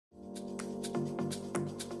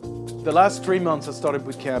The last 3 months at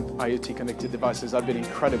Startupbootcamp IoT connected devices have been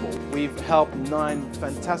incredible. We've helped 9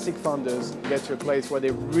 fantastic founders get to a place where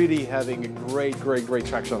they're really having a great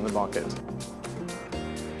traction on the market.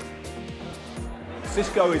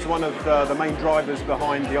 Cisco is one of the main drivers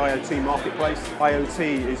behind the IoT marketplace. IoT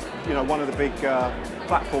is, one of the big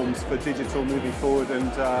platforms for digital moving forward, and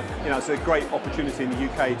it's a great opportunity in the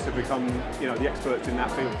UK to become, the experts in that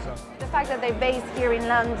field. So. The fact that they're based here in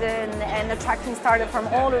London and attracting startups from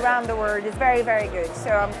all around the world is very good.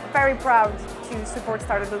 So I'm very proud to support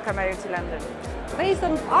Startupbootcamp IoT London. Based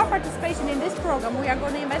on our participation in this program, we are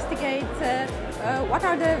going to investigate what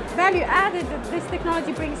are the value added that this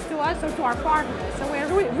technology brings to us or to our partners. So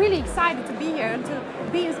we're really excited to be here and to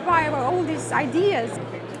be inspired by all these ideas.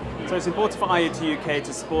 So it's important for IoTUK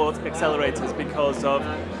to support accelerators because of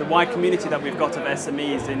the wide community that we've got of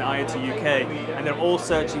SMEs in IoTUK, and they're all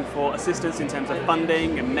searching for assistance in terms of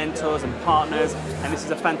funding and mentors and partners, and this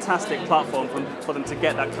is a fantastic platform for them to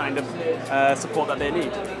get that kind of support that they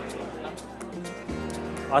need.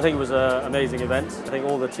 I think it was an amazing event. I think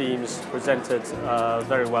all the teams presented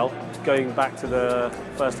very well. Going back to the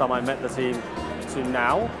first time I met the team to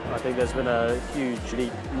now, I think there's been a huge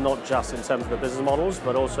leap, not just in terms of the business models,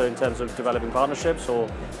 but also in terms of developing partnerships, or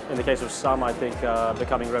in the case of some, I think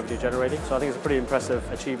becoming revenue generating. So I think it's a pretty impressive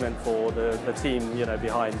achievement for the team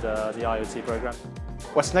behind the IoT program.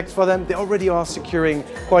 What's next for them? They already are securing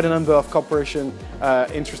quite a number of corporations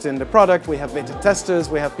interested in the product. We have beta testers,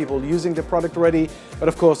 we have people using the product already, but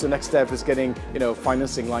of course the next step is getting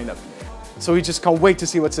financing lined up. So we just can't wait to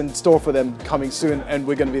see what's in store for them coming soon, and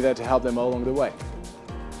we're going to be there to help them all along the way.